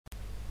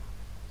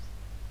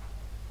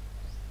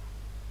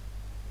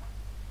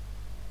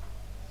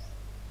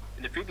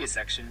In the previous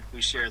section, we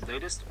shared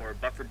latest or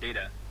buffered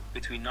data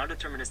between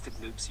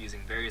non-deterministic loops using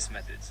various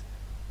methods.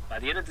 By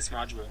the end of this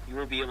module, you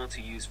will be able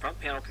to use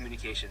front panel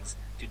communications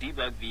to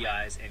debug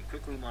VIs and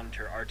quickly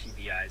monitor RT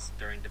VIs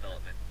during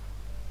development.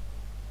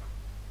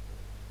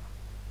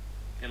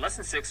 In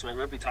Lesson 6, what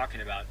we'll be talking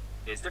about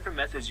is different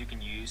methods you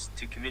can use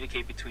to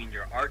communicate between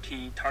your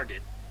RT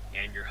target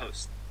and your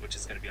host, which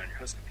is going to be on your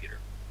host computer.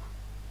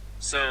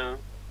 So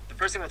the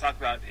first thing we'll talk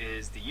about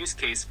is the use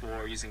case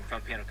for using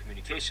front panel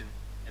communication,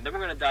 and then we're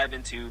going to dive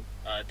into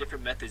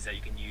different methods that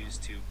you can use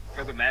to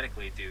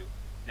programmatically do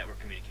network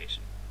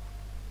communication.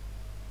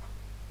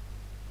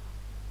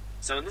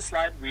 So in this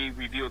slide, we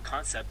review a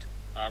concept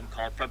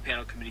called front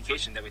panel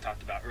communication that we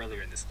talked about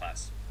earlier in this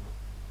class.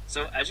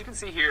 So as you can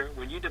see here,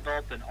 when you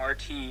develop an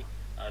RT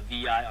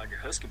VI on your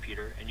host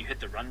computer and you hit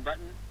the run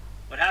button,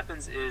 what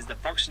happens is the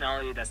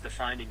functionality that's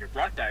defined in your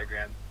block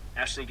diagram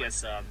actually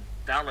gets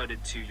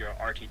downloaded to your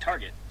RT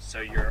target.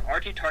 So your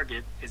RT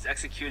target is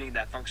executing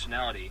that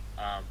functionality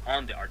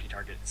on the RT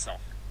target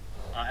itself.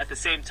 At the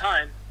same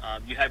time,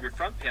 you have your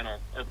front panel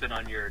open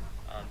on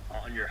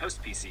your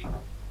host PC.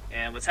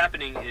 And what's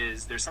happening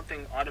is there's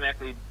something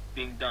automatically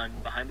being done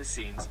behind the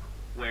scenes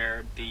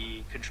where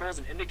the controls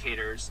and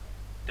indicators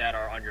that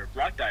are on your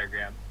block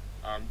diagram,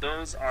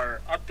 those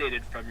are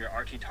updated from your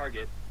RT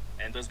target,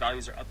 and those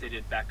values are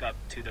updated back up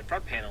to the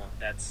front panel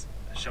that's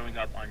showing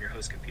up on your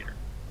host computer.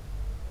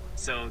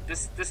 So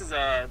this is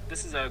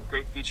a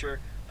great feature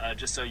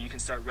just so you can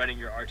start running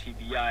your RT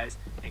VIs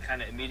and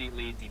kind of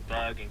immediately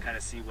debug and kind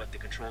of see what the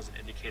controls and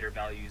indicator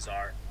values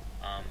are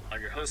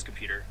on your host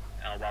computer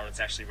while it's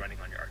actually running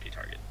on your RT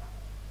target.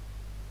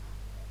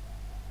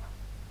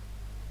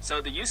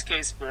 So the use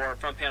case for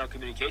front panel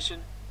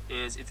communication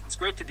is it's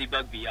great to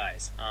debug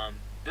VIs.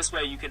 This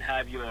way you can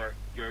have your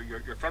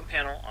front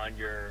panel on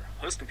your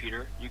host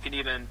computer. You can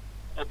even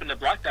open the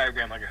block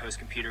diagram on your host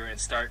computer and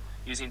start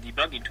using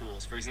debugging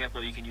tools. For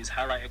example, you can use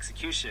highlight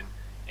execution,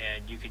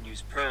 and you can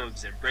use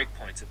probes and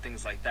breakpoints and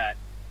things like that.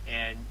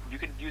 And you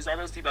can use all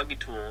those debugging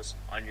tools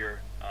on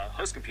your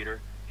host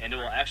computer, and it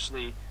will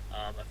actually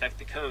affect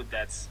the code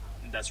that's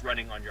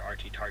running on your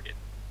RT target.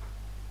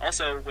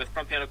 Also, with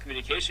front panel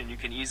communication, you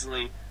can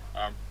easily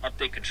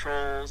update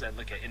controls and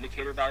look at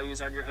indicator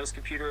values on your host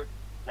computer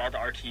while the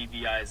RT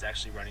VI is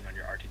actually running on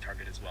your RT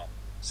target as well.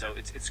 So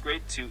it's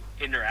great to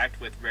interact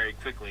with very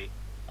quickly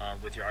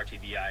with your RT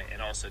VI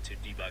and also to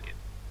debug it.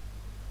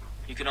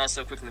 You can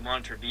also quickly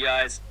monitor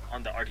VIs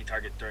on the RT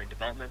target during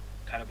development,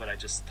 kind of what I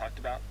just talked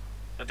about,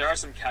 but there are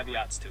some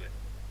caveats to it.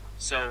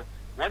 So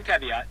one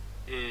caveat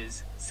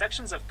is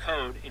sections of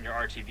code in your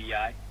RT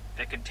VI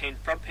that contain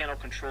front panel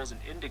controls and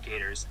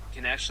indicators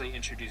can actually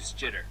introduce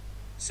jitter.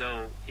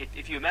 So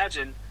if you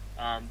imagine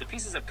the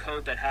pieces of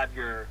code that have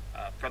your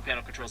front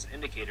panel controls and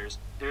indicators,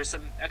 there's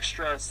some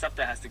extra stuff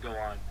that has to go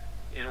on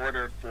in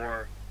order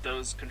for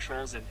those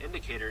controls and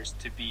indicators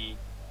to be,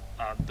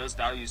 those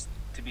values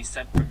to be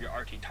sent from your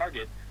RT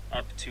target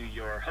up to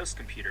your host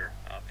computer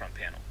front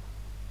panel.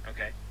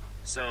 Okay,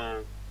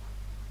 so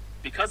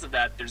because of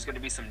that, there's going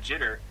to be some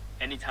jitter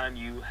anytime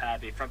you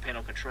have a front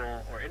panel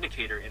control or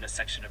indicator in a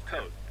section of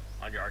code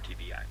on your RT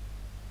VI.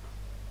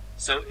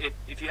 So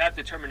if you have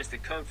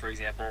deterministic code, for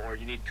example, or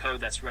you need code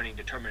that's running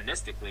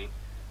deterministically,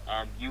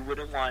 you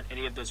wouldn't want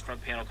any of those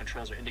front panel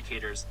controls or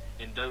indicators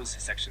in those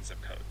sections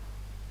of code.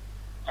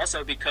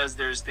 Also, because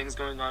there's things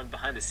going on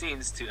behind the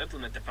scenes to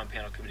implement the front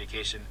panel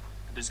communication,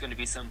 there's going to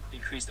be some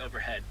increased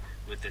overhead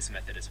with this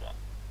method as well.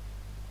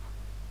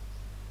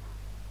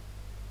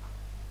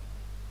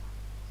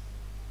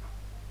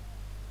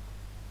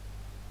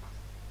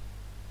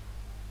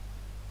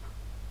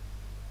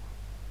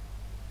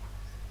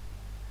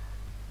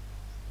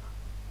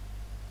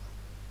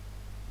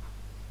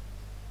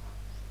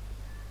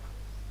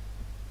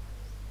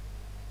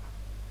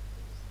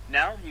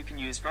 Now you can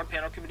use front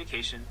panel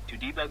communication to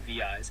debug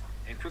VIs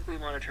and quickly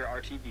monitor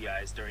RT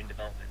VIs during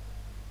development.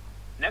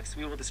 Next,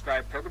 we will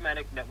describe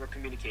programmatic network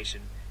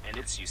communication and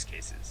its use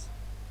cases.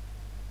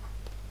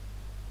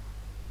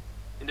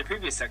 In the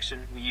previous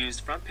section, we used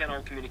front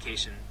panel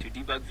communication to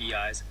debug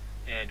VIs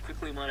and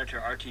quickly monitor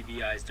RT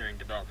VIs during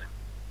development.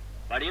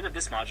 By the end of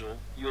this module,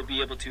 you will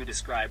be able to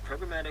describe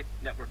programmatic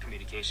network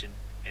communication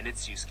and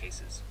its use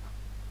cases.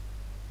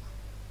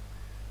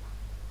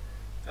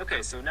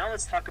 Okay, so now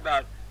let's talk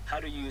about how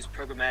to use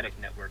programmatic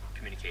network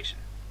communication.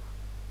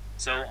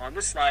 So on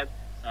this slide,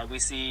 we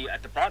see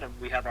at the bottom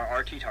we have our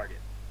RT target.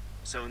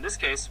 So in this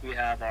case, we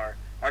have our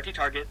RT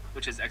target,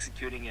 which is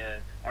executing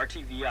a RT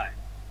VI.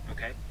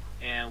 Okay,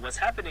 and what's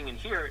happening in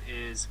here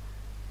is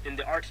in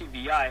the RT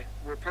VI,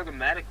 we're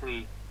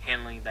programmatically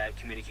handling that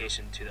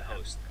communication to the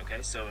host.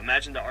 Okay, so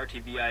imagine the RT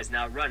VI is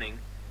now running,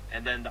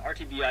 and then the RT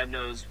VI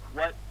knows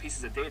what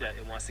pieces of data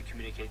it wants to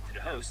communicate to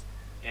the host,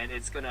 and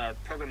it's going to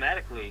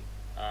programmatically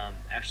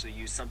actually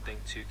use something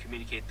to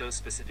communicate those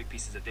specific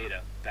pieces of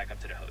data back up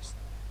to the host.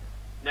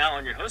 Now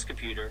on your host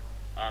computer,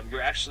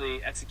 you're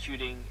actually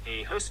executing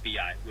a host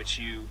VI, which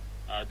you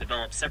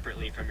develop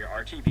separately from your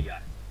RT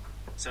VI.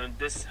 So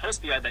this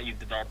host VI that you've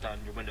developed on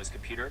your Windows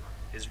computer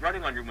is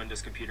running on your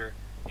Windows computer,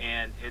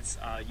 and it's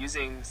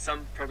using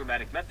some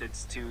programmatic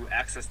methods to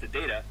access the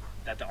data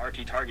that the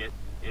RT target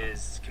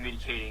is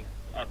communicating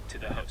up to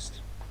the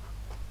host.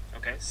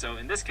 Okay, so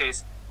in this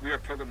case, we are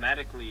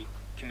programmatically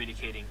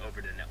communicating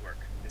over the network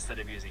instead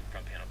of using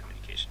front panel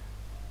communication.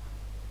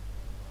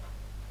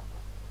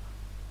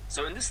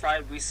 So in this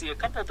slide, we see a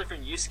couple of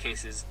different use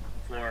cases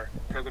for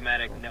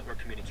programmatic network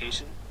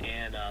communication,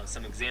 and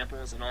some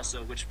examples, and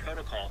also which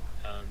protocol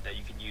that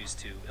you can use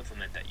to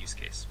implement that use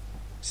case.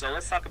 So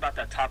let's talk about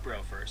that top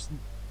row first.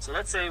 So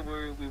let's say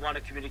we want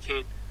to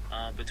communicate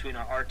between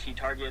our RT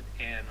target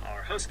and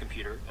our host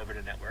computer over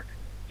the network,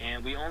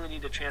 and we only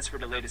need to transfer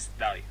the latest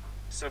value.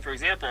 So for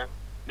example,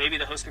 maybe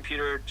the host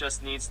computer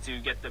just needs to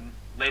get the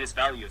latest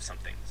value of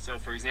something. So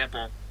for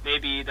example,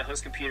 maybe the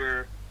host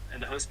computer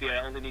and the host VI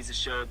only needs to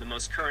show the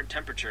most current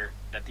temperature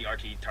that the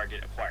RT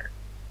target acquired.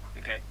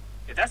 Okay,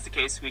 if that's the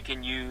case, we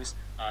can use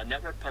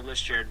network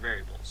published shared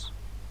variables.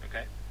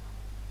 Okay,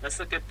 let's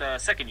look at the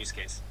second use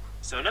case.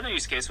 So another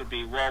use case would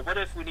be, well, what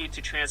if we need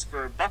to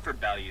transfer buffered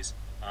values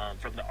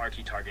from the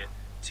RT target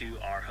to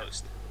our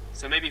host?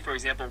 So maybe, for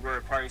example, we're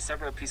acquiring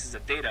several pieces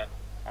of data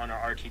on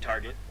our RT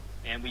target,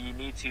 and we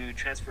need to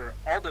transfer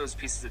all those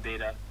pieces of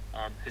data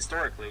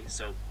historically,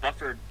 so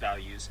buffered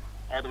values,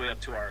 all the way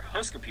up to our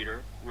host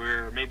computer,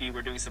 where maybe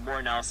we're doing some more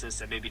analysis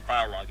and maybe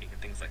file logging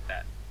and things like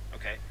that.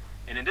 Okay,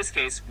 and in this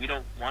case, we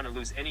don't want to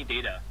lose any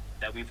data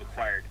that we've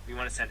acquired. We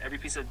want to send every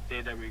piece of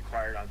data we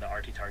acquired on the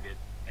RT target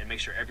and make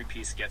sure every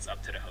piece gets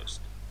up to the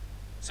host.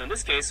 So in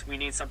this case, we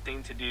need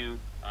something to do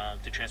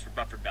to transfer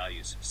buffered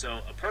values. So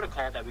a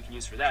protocol that we can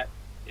use for that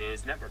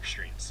is network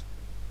streams,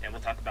 and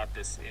we'll talk about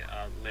this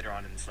later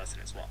on in this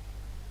lesson as well.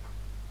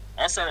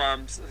 Also,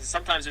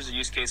 sometimes there's a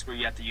use case where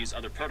you have to use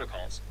other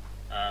protocols.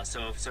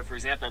 So for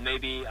example,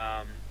 maybe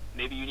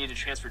you need to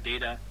transfer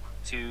data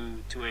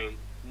to a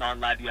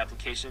non-LabVIEW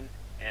application,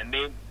 and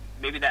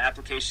maybe that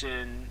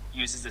application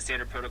uses the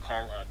standard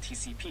protocol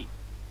TCP.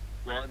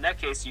 Well, in that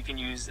case, you can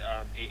use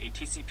a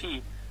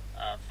TCP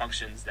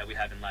functions that we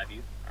have in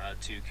LabVIEW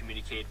to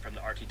communicate from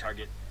the RT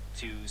target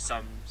to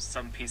some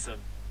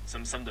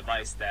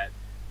device that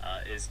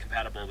is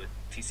compatible with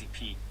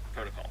TCP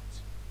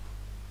protocols.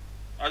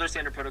 Other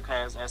standard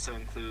protocols also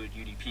include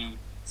UDP,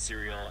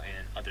 serial,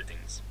 and other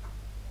things.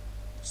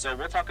 So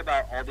we'll talk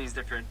about all these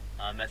different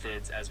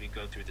methods as we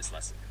go through this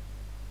lesson.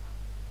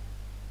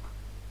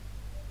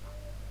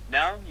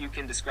 Now you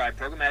can describe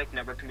programmatic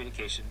network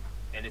communication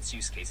and its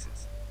use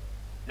cases.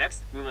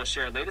 Next, we will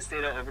share latest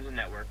data over the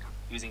network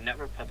using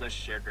network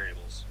published shared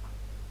variables.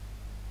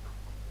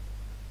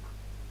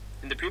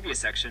 In the previous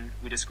section,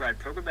 we described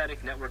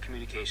programmatic network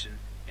communication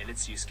and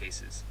its use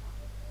cases.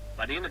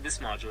 By the end of this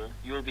module,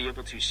 you will be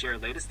able to share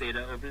latest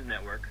data over the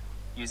network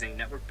using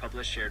network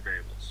published shared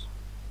variables.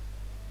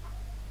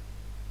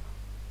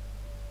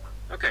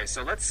 Okay,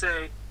 so let's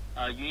say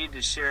you need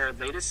to share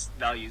latest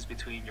values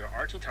between your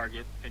RT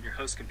target and your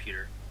host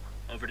computer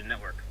over the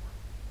network.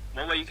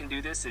 One way you can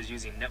do this is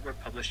using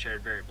network published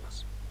shared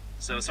variables.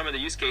 So some of the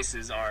use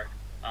cases are,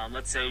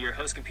 let's say your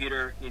host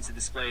computer needs to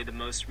display the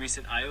most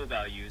recent I/O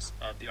values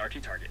of the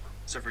RT target.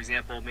 So for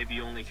example, maybe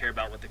you only care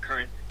about what the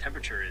current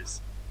temperature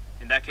is.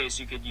 In that case,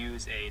 you could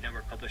use a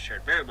network published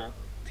shared variable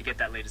to get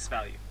that latest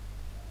value.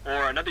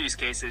 Or another use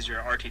case is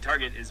your RT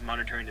target is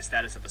monitoring the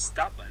status of a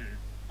stop button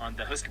on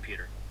the host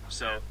computer.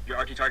 So your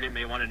RT target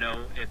may want to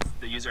know if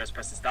the user has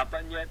pressed the stop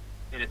button yet,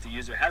 and if the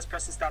user has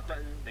pressed the stop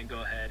button, then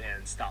go ahead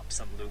and stop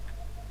some loop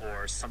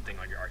or something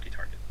on your RT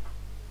target.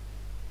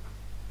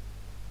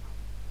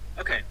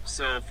 Okay,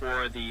 so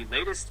for the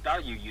latest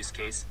value use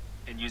case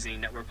and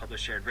using network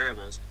published shared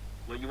variables,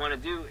 what you want to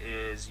do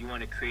is you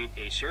want to create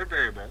a shared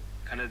variable,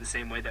 kind of the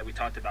same way that we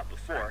talked about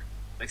before,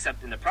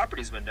 except in the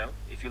properties window,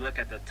 if you look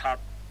at the top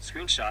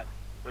screenshot,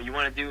 what you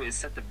want to do is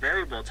set the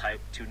variable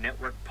type to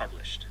network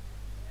published.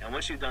 And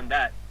once you've done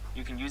that,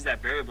 you can use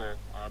that variable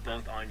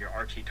both on your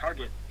RT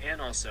target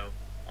and also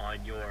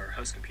on your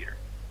host computer.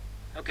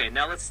 Okay,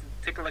 now let's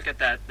take a look at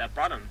that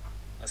bottom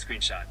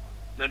screenshot.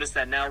 Notice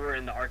that now we're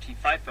in the RT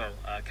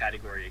FIFO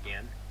category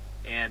again,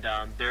 and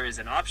there is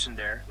an option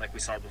there, like we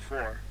saw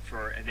before,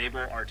 for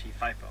Enable RT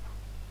FIFO.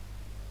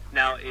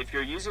 Now, if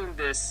you're using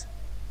this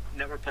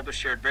network published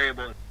shared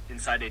variable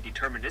inside a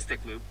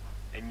deterministic loop,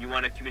 and you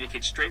want to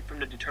communicate straight from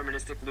the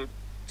deterministic loop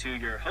to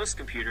your host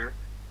computer,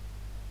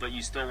 but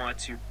you still want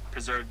to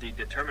preserve the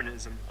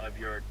determinism of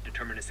your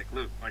deterministic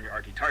loop on your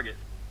RT target,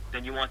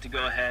 then you want to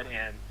go ahead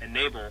and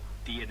enable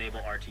the Enable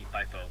RT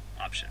FIFO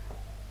option.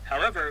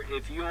 However,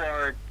 if you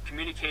are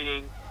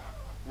communicating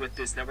with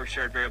this network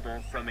shared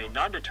variable from a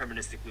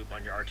non-deterministic loop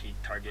on your RT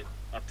target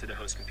up to the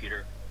host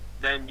computer,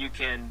 then you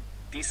can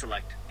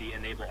deselect the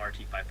Enable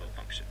RT FIFO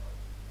function.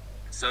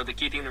 So the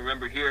key thing to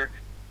remember here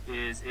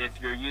is if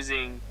you're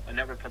using a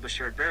network published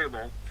shared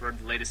variable for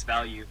the latest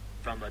value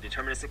from a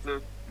deterministic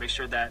loop, make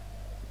sure that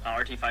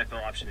RT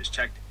FIFO option is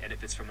checked, and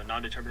if it's from a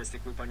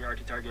non-deterministic loop on your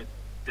RT target,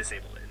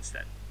 disable it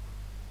instead.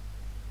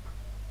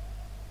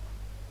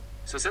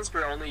 So since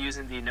we're only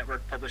using the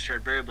network published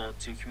shared variable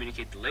to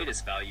communicate the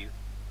latest value,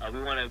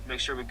 we want to make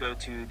sure we go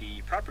to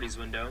the properties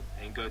window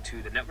and go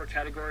to the network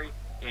category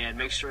and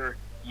make sure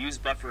use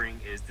buffering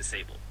is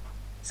disabled.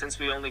 Since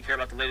we only care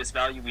about the latest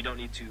value, we don't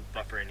need to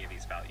buffer any of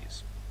these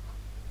values.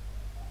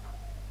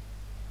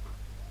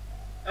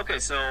 Okay,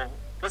 so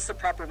what's the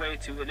proper way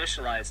to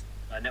initialize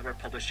network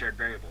published shared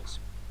variables?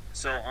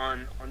 So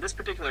on this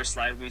particular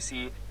slide, we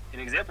see an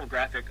example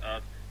graphic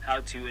of how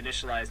to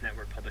initialize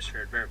network published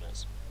shared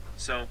variables.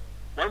 So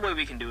one way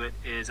we can do it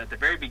is at the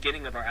very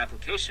beginning of our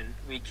application,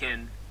 we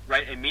can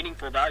write a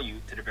meaningful value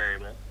to the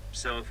variable.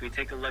 So if we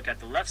take a look at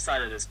the left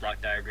side of this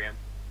block diagram,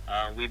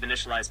 we've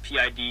initialized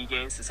PID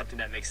gains to something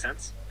that makes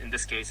sense. In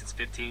this case, it's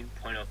 15,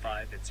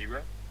 0.05, and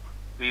 0.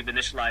 We've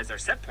initialized our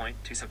set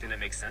point to something that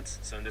makes sense.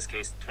 So in this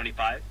case,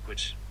 25,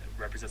 which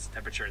represents the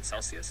temperature in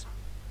Celsius.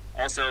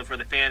 Also, for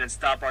the fan and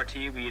stop RT,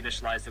 we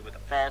initialized it with a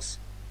false.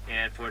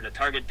 And for the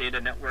target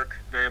data network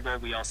variable,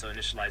 we also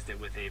initialized it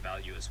with a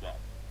value as well.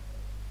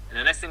 And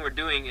the next thing we're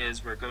doing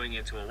is we're going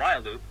into a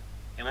while loop.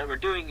 And what we're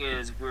doing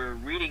is we're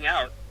reading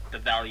out the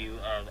value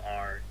of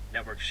our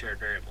network shared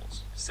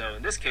variables. So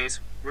in this case,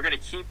 we're going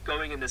to keep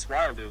going in this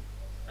while loop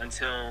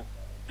until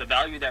the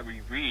value that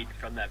we read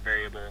from that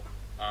variable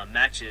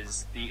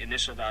matches the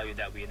initial value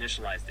that we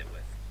initialized it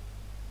with.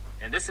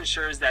 And this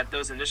ensures that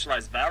those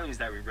initialized values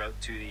that we wrote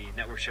to the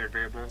network shared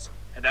variables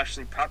have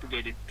actually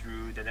propagated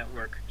through the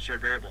network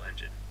shared variable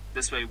engine.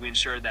 This way we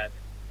ensure that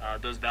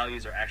those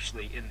values are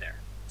actually in there.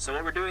 So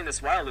what we're doing in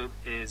this while loop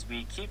is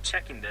we keep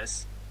checking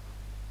this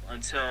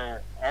until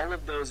all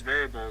of those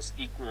variables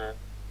equal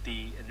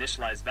the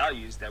initialized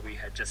values that we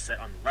had just set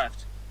on the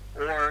left,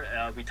 or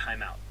we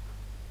time out.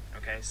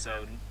 Okay,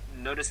 so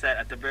notice that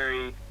at the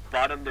very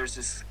bottom there's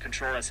this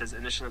control that says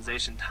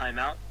initialization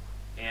timeout,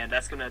 and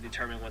that's going to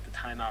determine what the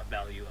timeout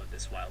value of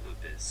this while loop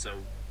is, so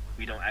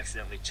we don't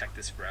accidentally check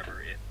this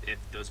forever if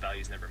those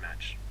values never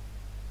match.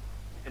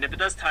 And if it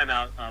does time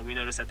out, we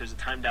notice that there's a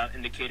timed out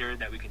indicator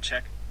that we can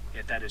check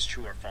if that is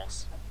true or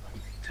false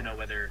to know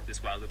whether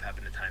this while loop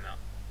happened to time out.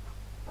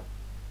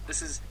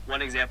 This is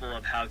one example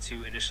of how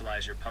to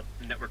initialize your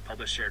network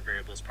published shared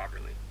variables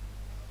properly.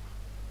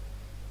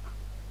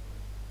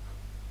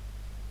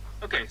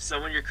 Okay,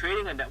 so when you're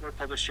creating a network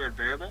published shared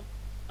variable,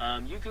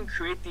 you can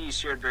create these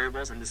shared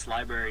variables in this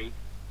library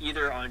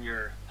either on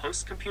your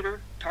host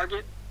computer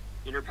target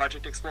in your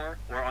Project Explorer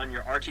or on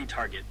your RT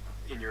target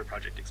in your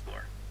Project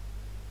Explorer.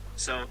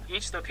 So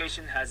each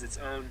location has its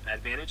own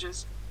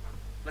advantages.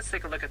 Let's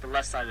take a look at the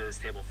left side of this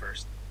table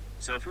first.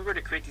 So if we were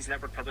to create these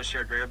network published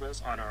shared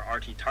variables on our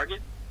RT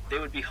target, they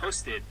would be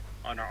hosted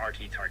on our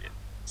RT target.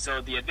 So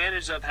the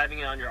advantage of having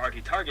it on your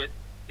RT target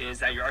is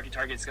that your RT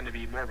target is going to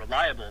be more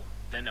reliable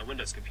than a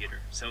Windows computer,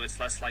 so it's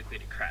less likely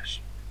to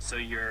crash. So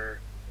your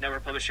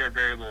network published shared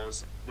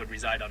variables would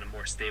reside on a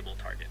more stable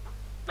target.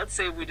 Let's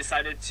say we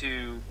decided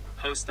to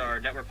host our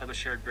network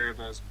published shared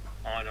variables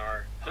on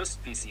our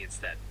host PC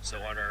instead, so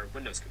on our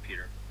Windows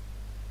computer.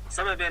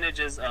 Some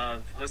advantages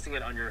of hosting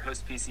it on your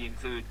host PC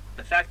include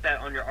the fact that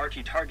on your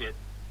RT target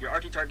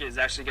is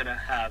actually going to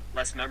have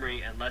less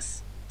memory and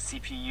less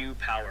CPU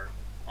power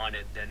on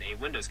it than a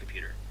Windows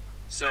computer.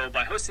 So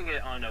by hosting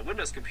it on a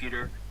Windows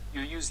computer,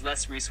 you use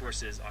less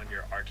resources on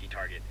your RT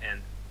target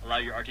and allow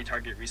your RT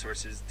target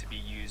resources to be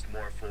used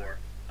more for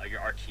your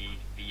RT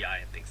VI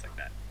and things like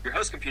that. Your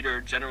host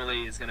computer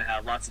generally is going to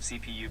have lots of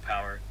CPU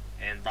power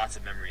and lots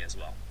of memory as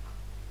well.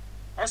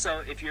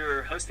 Also, if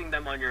you're hosting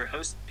them on your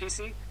host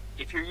PC,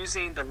 if you're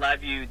using the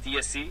LabVIEW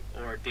DSC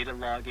or Data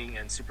Logging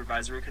and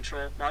Supervisory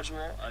Control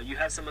module, you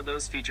have some of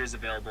those features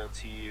available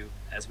to you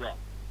as well.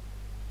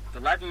 The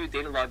LabVIEW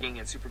Data Logging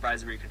and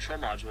Supervisory Control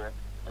module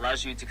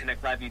allows you to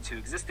connect LabVIEW to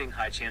existing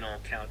high channel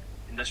count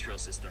industrial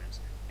systems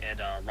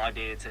and log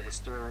data to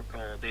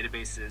historical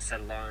databases, set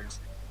alarms,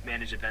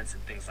 manage events,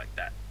 and things like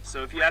that.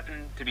 So if you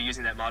happen to be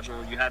using that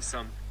module, you have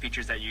some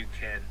features that you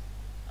can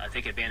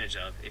take advantage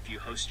of if you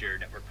host your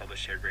network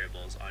published shared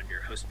variables on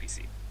your host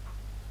PC.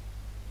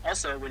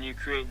 Also, when you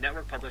create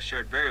network published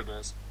shared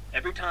variables,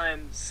 every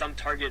time some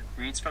target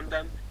reads from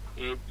them,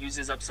 it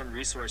uses up some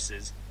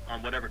resources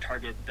on whatever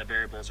target the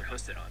variables are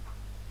hosted on.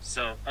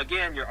 So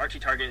again, your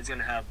RT target is going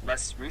to have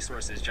less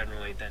resources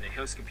generally than a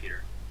host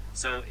computer.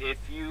 So if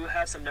you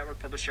have some network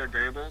published shared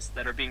variables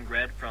that are being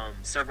read from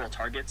several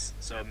targets,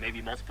 so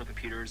maybe multiple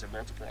computers and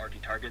multiple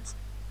RT targets,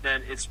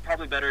 then it's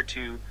probably better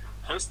to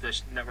host the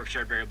network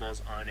shared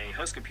variables on a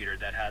host computer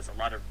that has a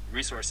lot of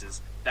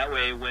resources. That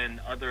way, when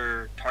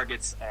other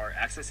targets are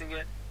accessing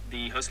it,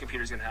 the host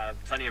computer is going to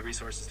have plenty of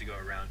resources to go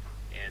around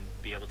and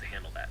be able to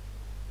handle that.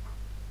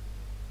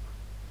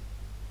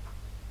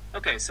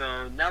 Okay,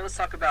 so now let's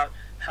talk about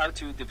how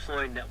to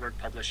deploy network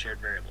published shared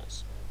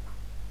variables.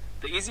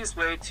 The easiest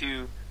way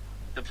to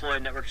deploy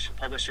network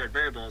published shared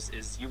variables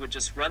is you would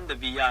just run the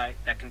VI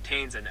that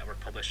contains a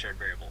network published shared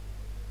variable.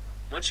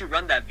 Once you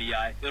run that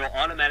VI, it'll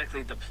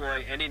automatically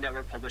deploy any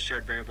network published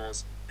shared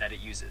variables that it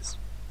uses.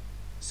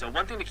 So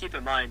one thing to keep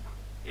in mind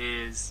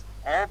is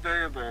all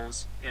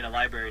variables in a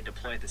library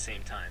deploy at the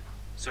same time.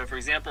 So for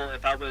example,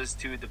 if I was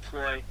to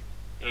deploy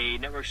a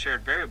network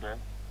shared variable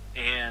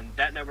and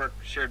that network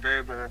shared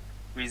variable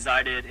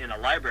resided in a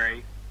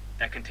library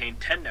that contain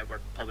 10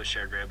 network published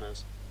shared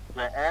variables,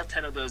 well, all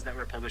 10 of those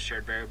network published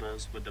shared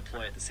variables would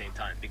deploy at the same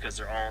time because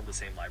they're all in the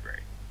same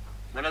library.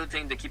 One other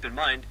thing to keep in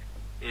mind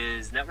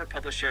is network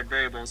published shared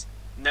variables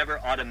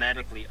never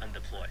automatically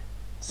undeploy.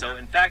 So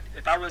in fact,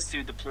 if I was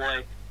to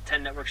deploy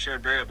 10 network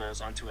shared variables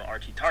onto a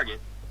RT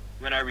target,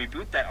 when I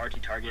reboot that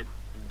RT target,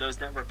 those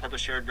network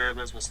published shared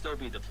variables will still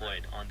be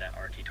deployed on that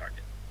RT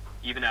target,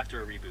 even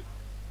after a reboot.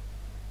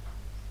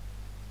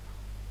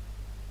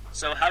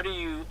 So how do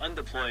you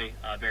undeploy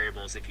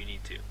variables if you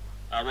need to?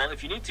 Well,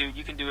 if you need to,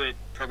 you can do it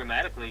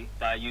programmatically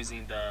by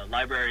using the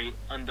library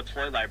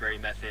undeploy library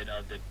method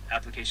of the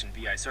application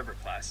VI server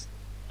class.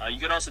 You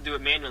could also do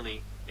it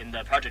manually in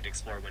the Project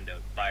Explorer window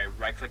by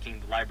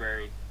right-clicking the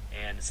library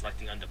and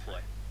selecting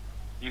undeploy.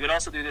 You could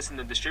also do this in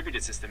the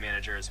Distributed System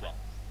Manager as well.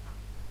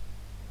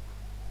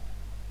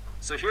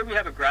 So here we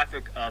have a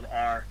graphic of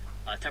our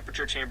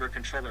temperature chamber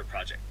controller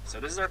project. So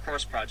this is our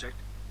course project.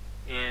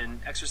 In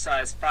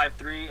exercise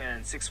 5.3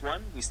 and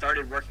 6.1, we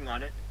started working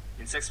on it.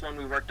 In 6.1,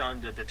 we worked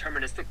on the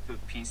deterministic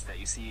loop piece that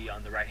you see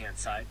on the right-hand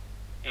side.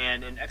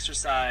 And in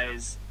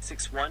exercise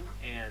 6.1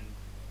 and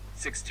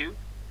 6.2,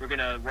 we're going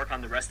to work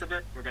on the rest of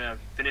it. We're going to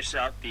finish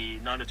out the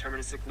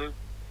non-deterministic loop,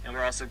 and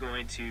we're also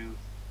going to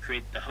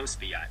create the host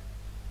VI.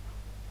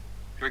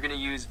 We're going to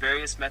use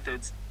various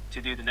methods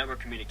to do the network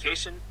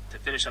communication to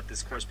finish up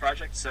this course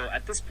project. So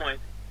at this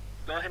point,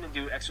 go ahead and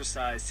do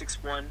exercise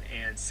 6.1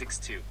 and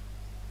 6.2.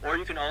 Or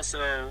you can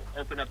also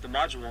open up the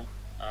module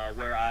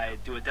where I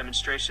do a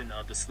demonstration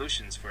of the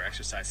solutions for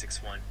exercise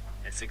 6.1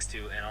 and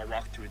 6.2, and I'll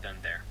walk through them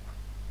there.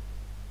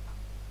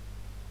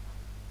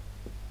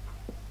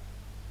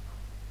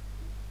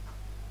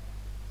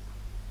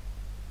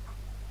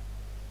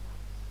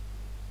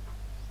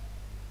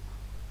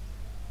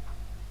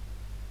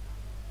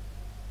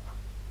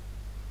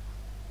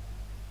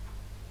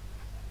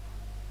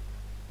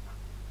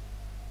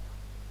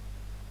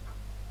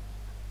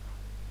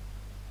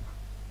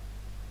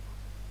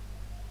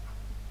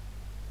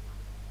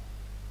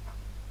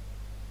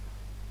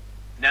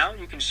 Now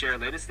you can share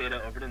latest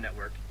data over the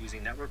network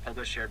using network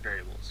published shared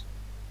variables.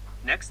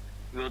 Next,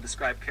 we will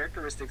describe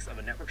characteristics of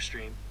a network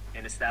stream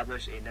and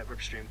establish a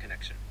network stream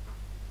connection.